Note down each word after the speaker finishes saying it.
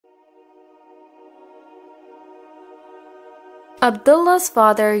Abdullah's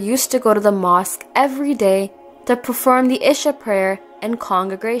father used to go to the mosque every day to perform the Isha prayer in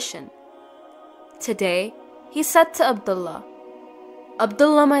congregation. Today, he said to Abdullah,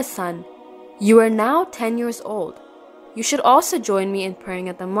 "Abdullah, my son, you are now 10 years old. You should also join me in praying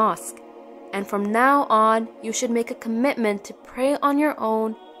at the mosque, and from now on, you should make a commitment to pray on your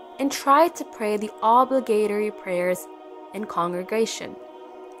own and try to pray the obligatory prayers in congregation."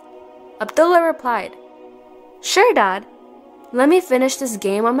 Abdullah replied, "Sure, Dad. Let me finish this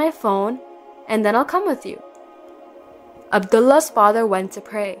game on my phone, and then I'll come with you." Abdullah's father went to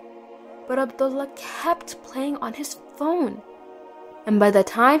pray, but Abdullah kept playing on his phone. And by the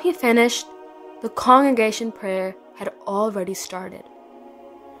time he finished, the congregation prayer had already started.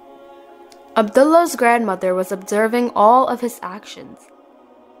 Abdullah's grandmother was observing all of his actions.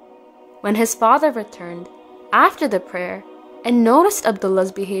 When his father returned after the prayer and noticed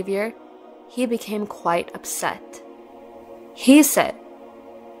Abdullah's behavior, he became quite upset. He said,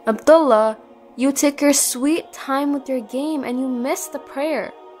 "Abdullah, you took your sweet time with your game and you missed the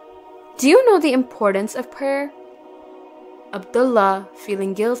prayer. Do you know the importance of prayer?" Abdullah,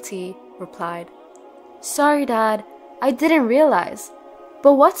 feeling guilty, replied, "Sorry, Dad, I didn't realize.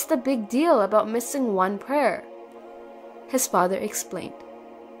 But what's the big deal about missing one prayer?" His father explained,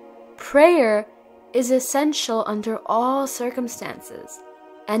 "Prayer is essential under all circumstances,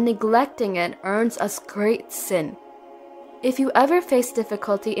 and neglecting it earns us great sin. If you ever face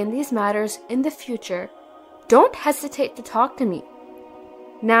difficulty in these matters in the future, don't hesitate to talk to me.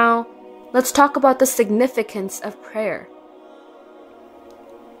 Now, let's talk about the significance of prayer."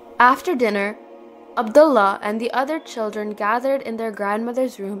 After dinner, Abdullah and the other children gathered in their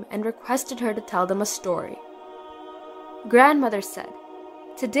grandmother's room and requested her to tell them a story. Grandmother said,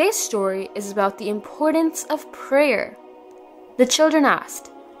 "Today's story is about the importance of prayer." The children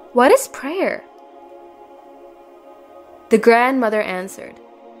asked, "What is prayer?" The grandmother answered,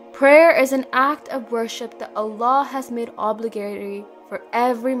 "Prayer is an act of worship that Allah has made obligatory for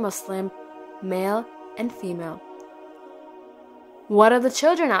every Muslim, male and female." One of the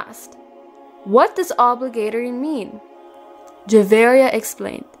children asked, "What does obligatory mean?" Javeria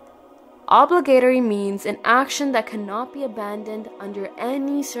explained, "Obligatory means an action that cannot be abandoned under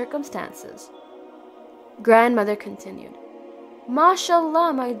any circumstances." Grandmother continued,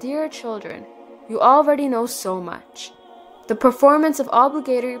 "MashaAllah, my dear children, you already know so much. The performance of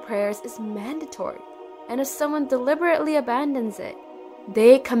obligatory prayers is mandatory, and if someone deliberately abandons it,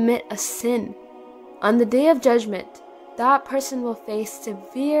 they commit a sin. On the Day of Judgment, that person will face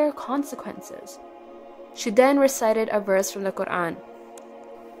severe consequences." She then recited a verse from the Quran.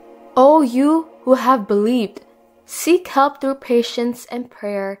 "O you who have believed, seek help through patience and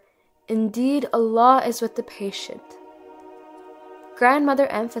prayer. Indeed, Allah is with the patient." Grandmother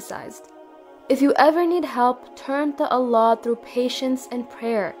emphasized, "If you ever need help, turn to Allah through patience and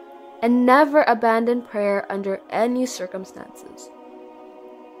prayer, and never abandon prayer under any circumstances."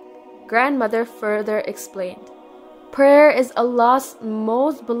 Grandmother further explained, "Prayer is Allah's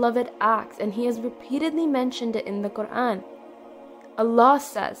most beloved act, and He has repeatedly mentioned it in the Quran. Allah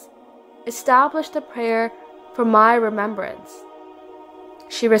says, 'Establish the prayer for my remembrance.'"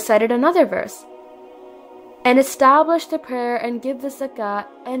 She recited another verse, "And establish the prayer and give the zakat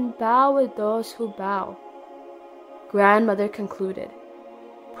and bow with those who bow." Grandmother concluded,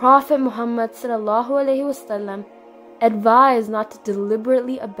 Prophet Muhammad ﷺ advised not to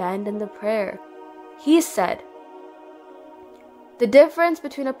deliberately abandon the prayer. He said, "The difference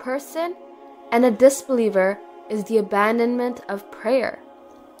between a person and a disbeliever is the abandonment of prayer."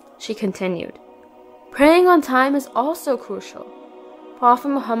 She continued, "Praying on time is also crucial. Prophet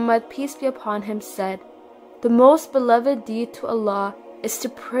Muhammad, peace be upon him, said, 'The most beloved deed to Allah is to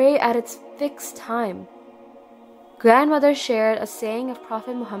pray at its fixed time.'" Grandmother shared a saying of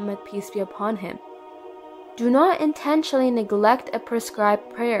Prophet Muhammad, peace be upon him, "Do not intentionally neglect a prescribed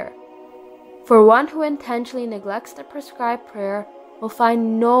prayer. For one who intentionally neglects the prescribed prayer will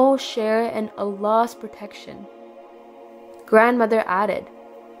find no share in Allah's protection." Grandmother added,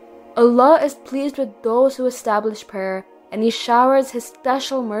 "Allah is pleased with those who establish prayer, and He showers His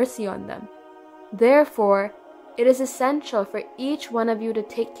special mercy on them. Therefore, it is essential for each one of you to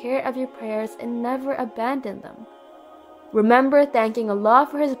take care of your prayers and never abandon them. Remember, thanking Allah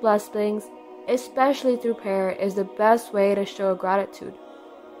for His blessings, especially through prayer, is the best way to show gratitude."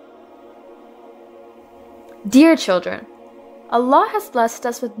 Dear children, Allah has blessed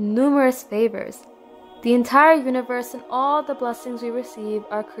us with numerous favors. The entire universe and all the blessings we receive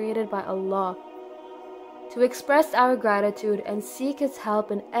are created by Allah. To express our gratitude and seek His help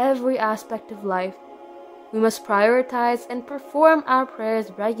in every aspect of life, we must prioritize and perform our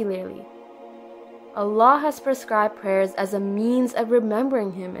prayers regularly. Allah has prescribed prayers as a means of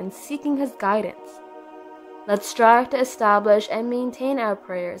remembering Him and seeking His guidance. Let's strive to establish and maintain our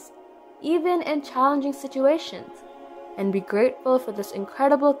prayers, even in challenging situations, and be grateful for this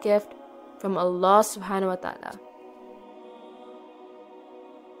incredible gift from Allah subhanahu wa ta'ala.